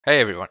Hey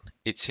everyone,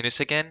 it's Sinus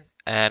again,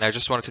 and I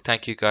just wanted to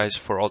thank you guys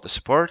for all the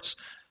supports.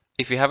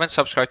 If you haven't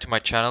subscribed to my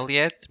channel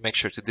yet, make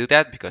sure to do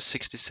that because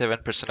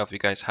 67% of you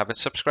guys haven't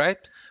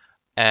subscribed.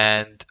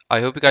 And I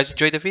hope you guys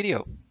enjoyed the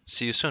video.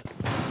 See you soon.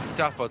 It's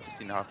alpha to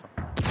see alpha.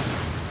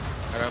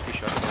 I don't push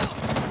shot.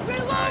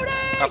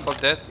 Nice.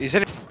 Alpha dead. Is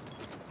it?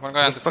 One guy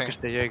on What the the fuck ping. is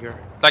the Jaeger?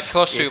 Like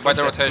close to Yeah, you by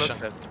the close left, rotation.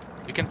 close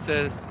left. You can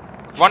say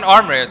One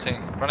armory, I think,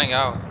 running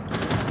out.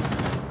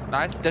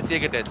 nice. That's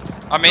Jaeger dead.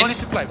 I'm No in. need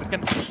supply. We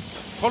can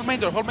hold main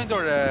door,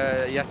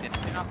 Yasin.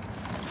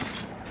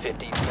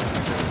 15.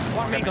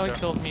 One main door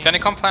killed me. Can you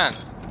come plan?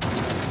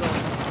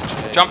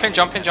 Jump in,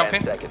 jump in, jump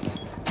in. Seconds.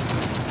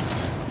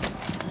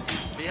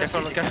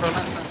 Careful, careful.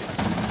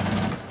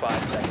 5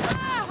 seconds.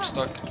 I'm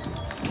stuck.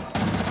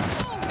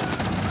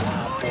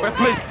 We're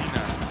playing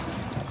Cena.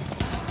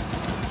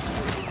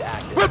 Is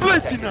active. We're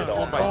playing Protected Cena. at Oh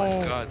all my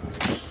costs. god.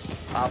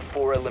 Op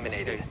 4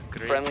 eliminated. Okay,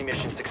 great. Friendly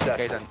mission Okay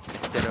successful. then.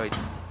 Steroids.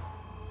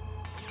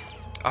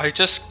 I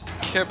just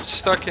kept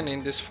stuck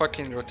in this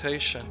fucking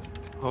rotation.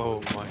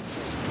 Oh my.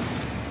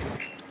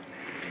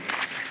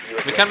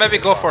 We can maybe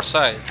go for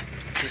side.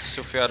 This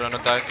is Sufia, I don't know,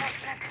 die.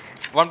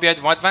 One behind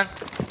white van.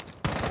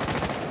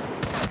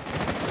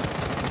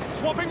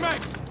 Swapping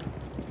mags.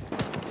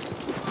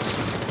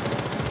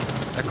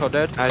 Echo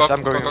dead. Nice, Go,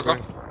 I'm going. go, go,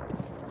 go.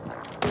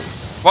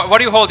 What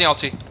are you holding,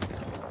 LT?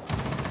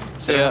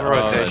 Yeah,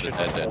 rotation. Is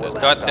Last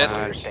that dead?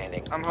 operator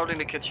standing. I'm holding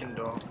the kitchen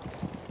door.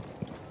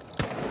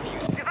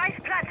 Device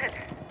planted.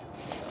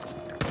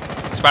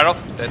 Spiral?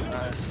 Dead.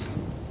 Nice.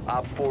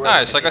 Op 4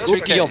 Nice, I got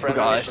eliminated. 3K.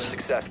 Friendly mission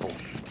successful.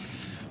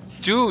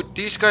 Dude,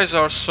 these guys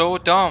are so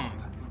dumb.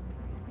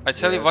 I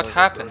tell you what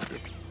happened. Yeah,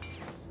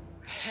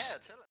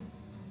 tell him.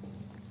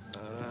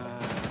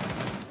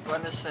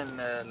 One is in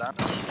lounge.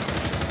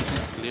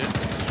 Clear.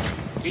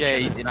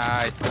 Yeah,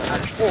 nice.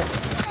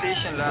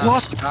 Lesion lounge.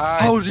 What?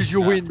 Nice. How did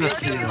you win that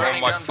Lesion scene? Oh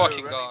running my down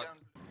fucking blue, god.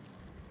 running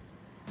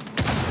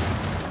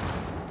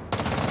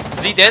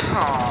Z dead? down-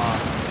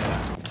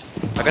 Aw.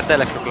 I got the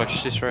electro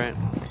clutch, this right.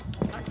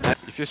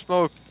 If you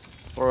smoke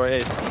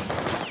 408.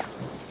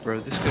 Bro,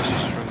 this guy's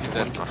just strong.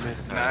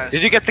 Nice.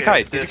 Did you get the Okay,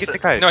 kite? Did you this, get the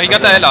kite? No, he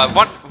got the Ella.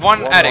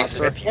 One attic.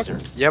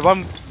 Yeah,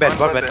 one bed,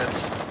 one bed.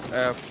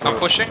 I'm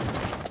pushing.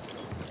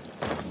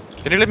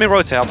 Can you let me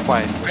rotate? I'm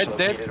fine. Red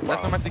dead.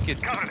 That's not my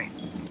ticket. Careful,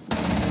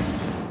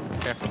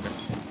 careful.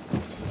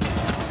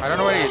 I don't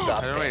know where he is.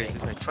 I don't know where he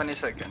is. 20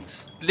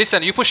 seconds.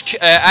 Listen, you push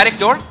attic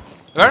door.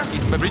 Where?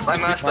 He's my bridge. My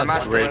master,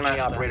 master, Friendly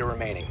master. operator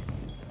remaining.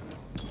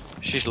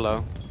 She's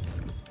low.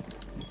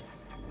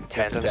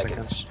 10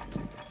 seconds.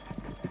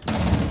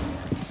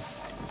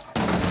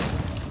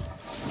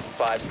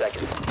 5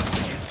 seconds.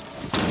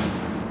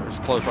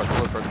 Close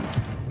right.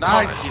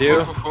 Nice.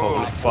 You? Holy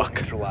Holy fuck.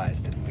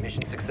 Neutralized.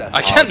 Mission successful.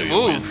 I can't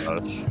move.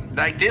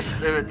 Like this,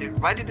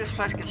 why did this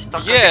flash get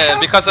stuck? Yeah,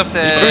 because of the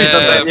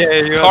Yeah,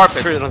 you have to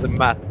carpet. put it on the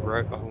mat,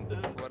 bro.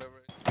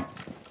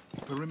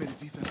 Perimeter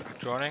defense.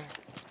 Droning.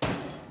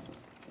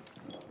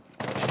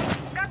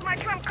 Got my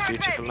trump card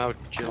Beautiful ready. now,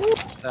 chill.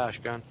 Stash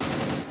gun.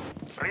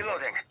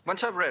 Reloading. One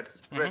top red,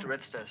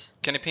 red stairs.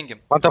 Can you ping him?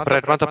 One top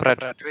red, one top red.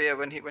 Oh, yeah,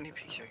 when he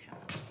peeks you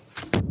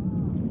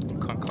can.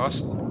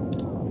 Concussed.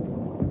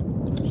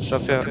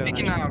 Sophia.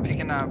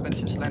 Peeking now,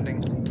 bench is landing.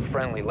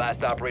 Friendly,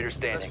 last operator Last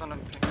standing. one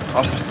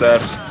on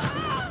Stairs.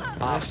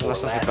 Op 4 Last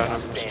of the last banner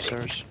op standing.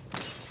 stairs.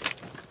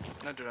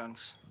 no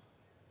drones.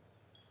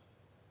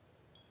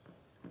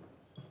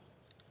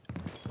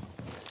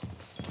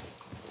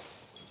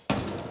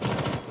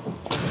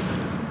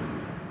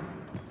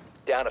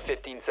 Down to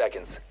 15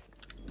 seconds.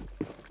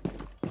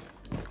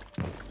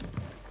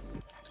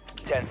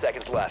 10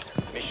 seconds left.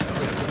 Mission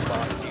critical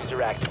bomb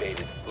diffuser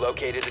activated.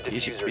 Located the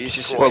Easy, diffuser.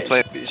 easy, Destroy well it.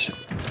 played, easy.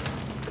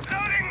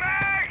 Loading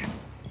mag.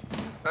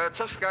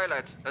 Top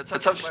skylight.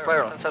 Top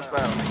spiral.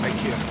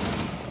 IQ.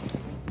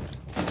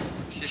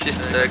 She's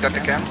got the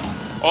cam.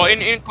 Oh, in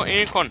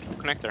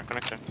connector.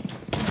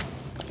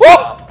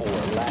 Op 4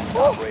 last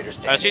operator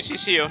standing.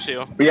 See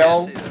you.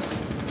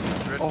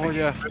 Oh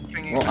yeah.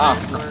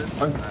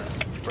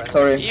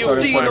 Sorry.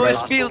 Zeno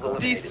is built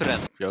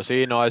different. Yo,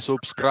 Sino, I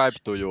subscribe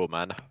to you,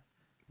 man.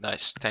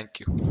 Nice, thank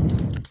you.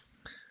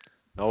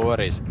 No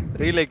worries.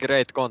 Really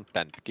great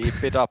content.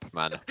 Keep it up,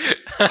 man.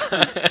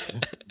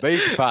 Big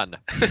fan.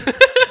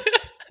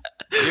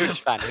 Huge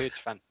fan.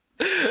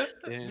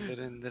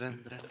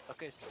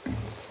 Okay.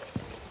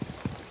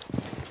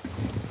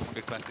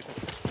 Good plan.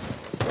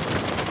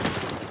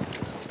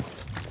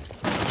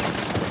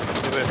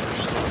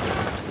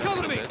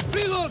 Cover me.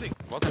 Reloading.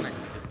 What the next?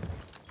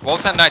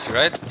 Walt's at 90,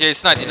 right? Yeah,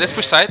 it's 90. Let's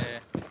push side.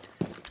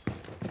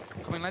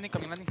 Coming landing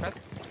fast.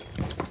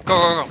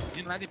 Go.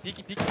 In landing,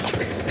 peeking.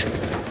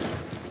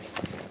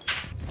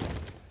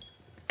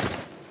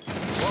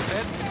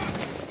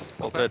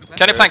 Wall dead.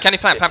 Can you plan?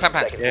 Plan.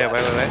 Yeah,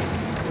 wait.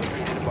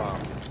 Defeated a bomb.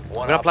 I'm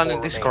One gonna op plan 4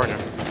 in this remaining.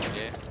 corner.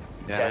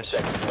 Yeah, 10 nice.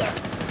 seconds left.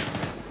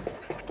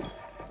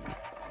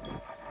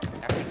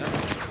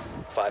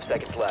 5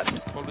 seconds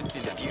left. Hold with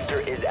Cena.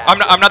 Diffuser is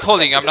active. I'm not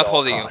holding you. Protected at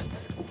all you. costs.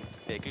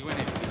 Okay, keep going.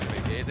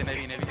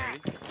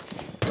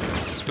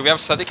 Heavy. Do we have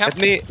study camp?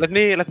 Let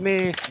me.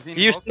 in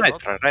He used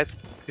vault, Nitra, right?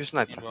 He used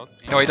Nitra. Involved.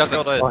 No, he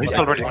doesn't. Oh, he's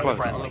already One close.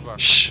 friendly.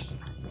 Shh.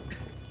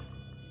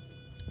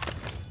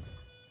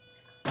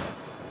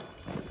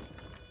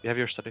 You have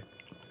your study.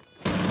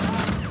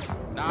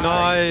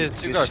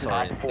 Nice! You guys are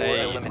Op 4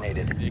 insane.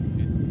 eliminated.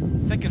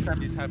 Second time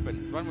this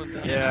happened. One was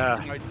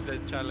Yeah. the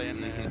Charlie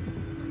and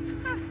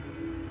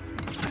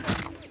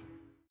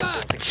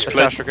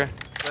Split. Okay.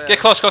 Get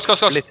close.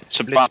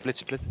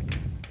 Split.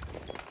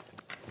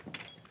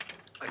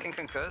 I can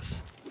concuss.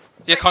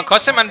 Yeah,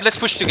 concuss him and let's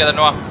push together,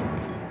 Noah.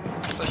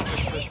 Push.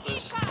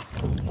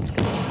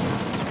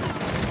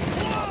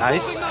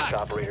 Nice. Last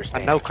operator And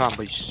standing. now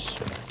combos.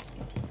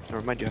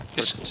 Never mind, you have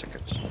Yes. 30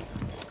 seconds.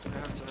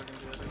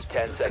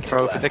 10 seconds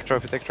Trophy, left. take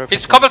trophy.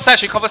 He's cobble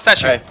statue.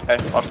 Hey,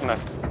 what's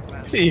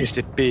next?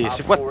 Easy Op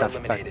peasy, 4 what the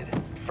fuck? eliminated.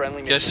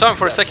 Friendly Yeah, mission saw him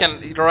for a successful.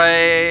 second,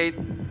 right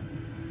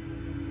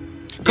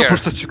here.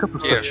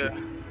 Here.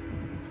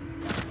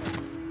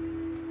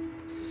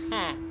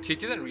 He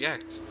didn't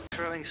react.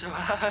 Throwing so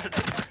hard.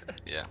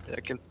 Yeah.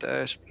 Jag kan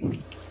inte...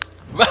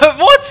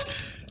 What?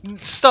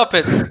 Stop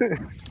it.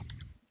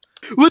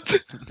 What?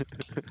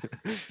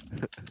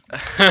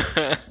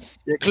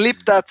 Jag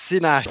klippte att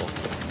sina...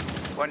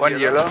 One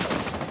yellow.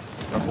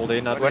 Hold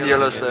in One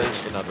yellow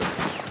stays.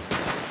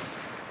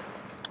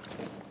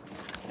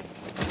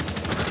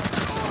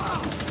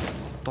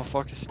 What the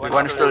fuck is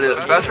One still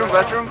yellow.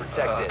 Bathroom.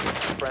 Protected.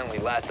 Friendly,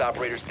 last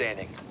operator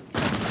standing.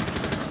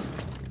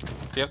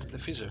 Do you have the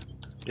diffuser?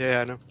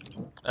 Yeah, I know.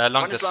 Long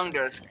One is this. long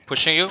there.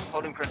 Pushing you.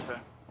 Holding pressure.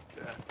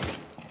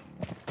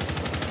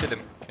 Hit him.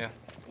 Yeah.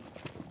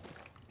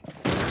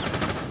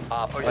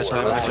 Op 4 Watch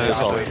out, last watch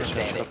out. operator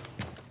standing.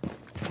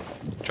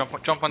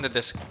 Jump on the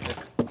disc.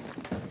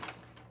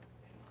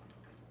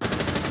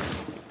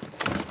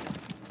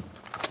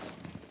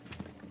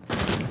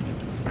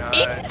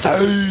 Yeah.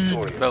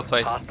 Well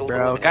played. Hostiles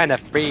Bro, eliminated. kinda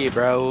free,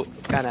 bro.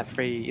 Kinda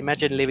free.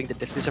 Imagine leaving the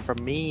diffuser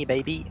from me,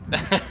 baby.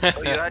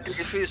 Oh, you had to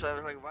defuse. I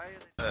was like, why?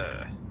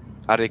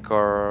 Arik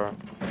or...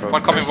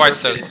 One coming white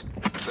stairs.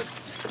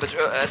 But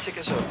ACOG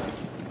is open.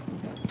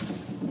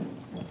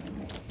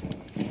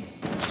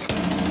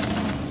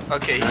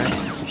 Okay.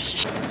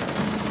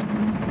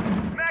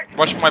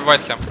 Watch my white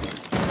cam.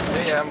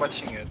 Yeah, I'm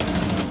watching it.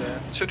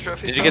 Two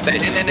trophies. Did you get the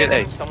In. Get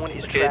A? Someone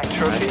is Okay,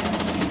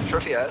 tracking.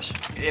 trophy ash.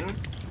 In.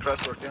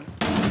 Crosswork in.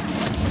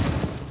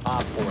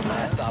 Op 4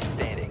 last stop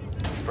standing.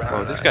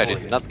 Oh, this guy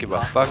did not give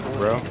a fuck,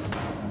 bro.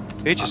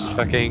 He just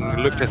fucking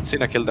looked at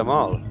Sina, killed them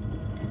all.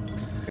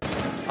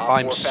 Op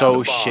I'm 4 so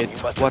found the bomb. shit.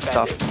 You must What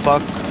the defend it.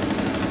 fuck?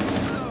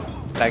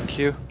 Thank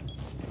you.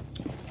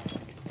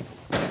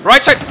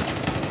 Right side.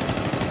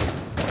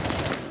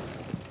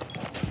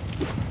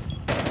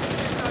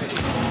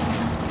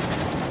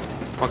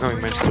 One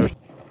coming main stairs.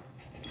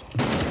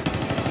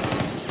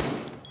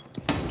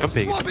 Don't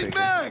peek. Swapping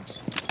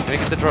mags! Can I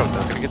get the drone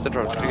though? Can I get the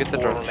drone? Can I get the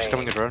drone? She's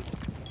coming a drone.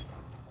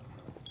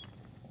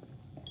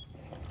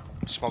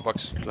 Small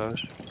box.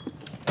 Close.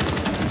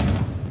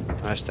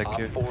 Nice, thank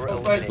you. Op 4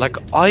 eliminated. Like,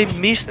 I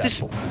missed this.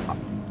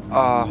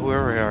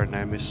 Whoever her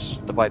name is,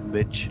 the white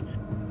bitch.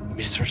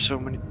 Missed her so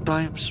many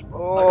times.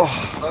 Oh.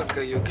 Fuck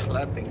are you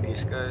clapping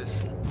these guys?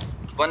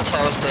 One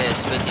tower stairs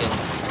with you.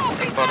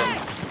 At bottom.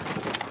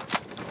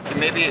 He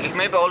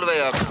may be all the way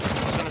up.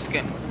 He's in the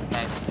skin.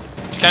 Nice.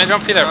 Can I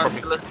jump pillar No for on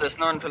me? pillar stairs.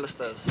 No on pillar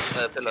stairs.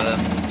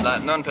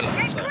 No on pillar.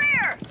 Sorry.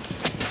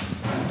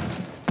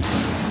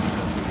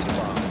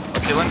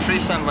 Okay, one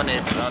freezer and one 8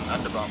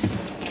 on the bomb.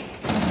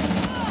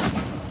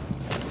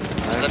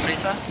 Is that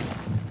freezer?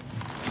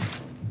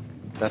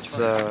 That's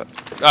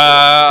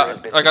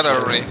I got it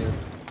already.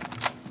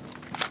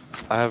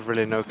 I have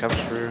really no comes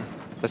through.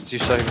 Let's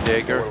use some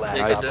Jaeger. Four last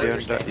Nice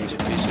operators beyond that, easy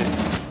peasy.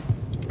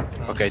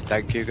 Okay,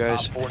 thank you Op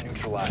guys. 4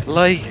 neutralized.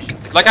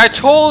 Like, I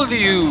told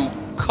you,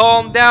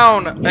 calm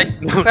down. I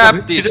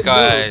clapped these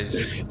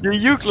guys.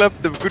 you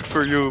clapped them, good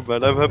for you,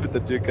 man. I'm happy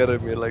that you carry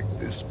me like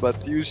this,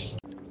 but you.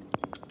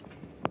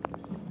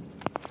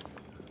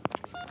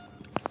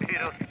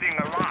 It'll sting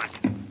a lot.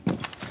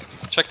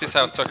 Check this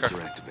out, Tucker.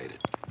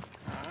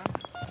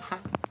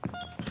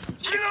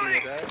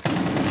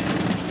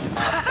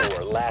 Op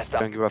 4 last I op.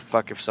 don't give a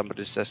fuck if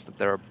somebody says that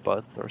they're a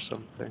butt or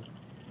something.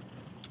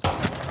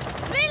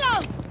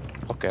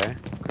 Okay.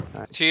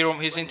 Tea room.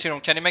 He's in tea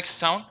room. Can you make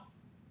sound?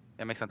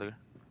 Yeah, make sense.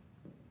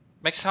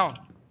 Make sound.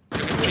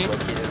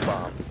 Located a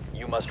bomb.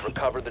 You must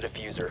recover the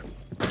diffuser.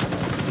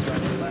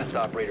 Last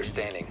operator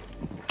standing.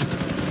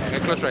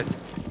 Get close right.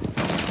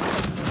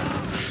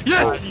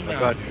 Oh my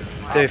god.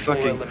 They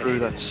fucking threw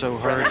that so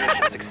hard.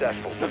 Mission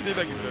successful.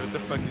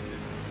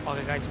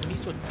 Okay guys, we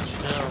need to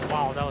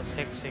wow, that was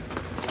hectic.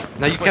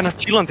 Now you cannot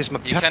chill on this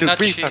map. You have cannot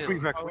to chill.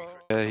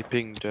 He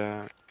pinged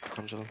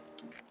console.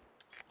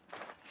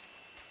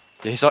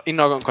 Yeah, he's in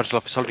our console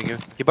office holding you.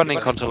 He banned in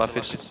console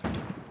office.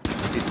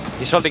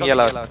 He's holding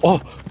yellow. Oh!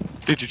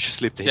 Did you just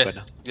sleep the Yeah,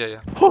 banner?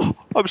 yeah. Oh!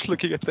 I was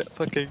looking at that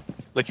fucking...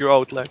 Like you're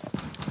out like...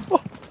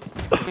 Oh!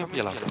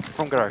 Yellow.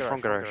 From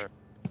garage.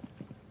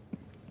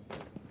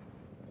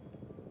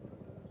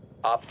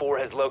 Op 4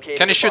 has located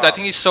Can you a shoot? bomb. I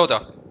think he's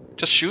soda.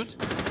 Just shoot.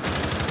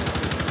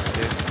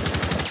 Yeah.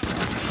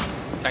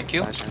 Thank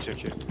you. Nice,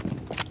 shoot you.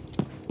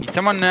 Is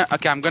someone?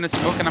 Okay, I'm gonna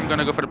smoke and I'm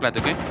gonna go for the plant.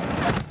 Okay.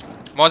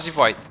 Mozzie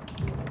white.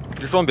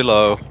 There's one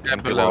below. Yeah,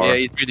 One below. Yeah,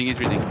 he's reading. He's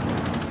reading.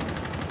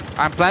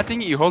 I'm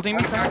planting. You holding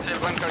me? One cocktail,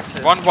 one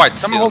cocktail. One white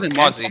Someone still. hold him.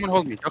 Man. Mozzie. Someone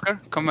hold me. Joker,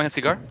 come with a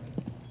cigar.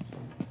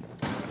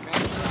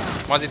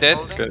 Mozzie dead.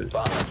 Good.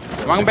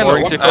 One below.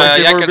 C4, One C4,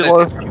 Jacker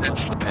below.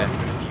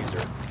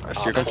 Diffuser.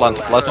 Yes, you can plant.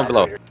 Last one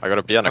below. I got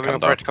a piano Coming coming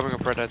up down. red, coming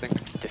up red, I think.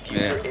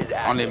 Diffuser is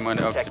only active. one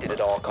of Protected them.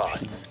 at all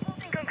costs.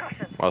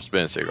 Concussion. Must be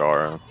in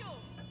cigar.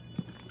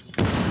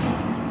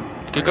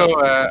 You can go.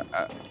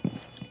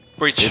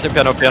 Breach. He's in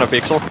piano,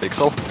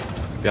 pixel.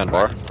 Behind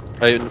bar.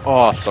 Hey,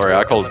 oh, sorry,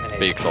 I called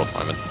pixel.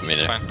 I meant It's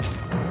mini. fine.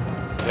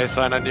 They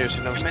sign and use,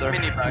 you know, there.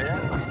 Mini bar,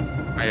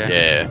 yeah? Yeah.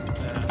 Yeah.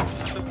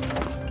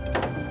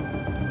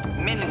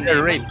 Mini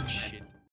They're range.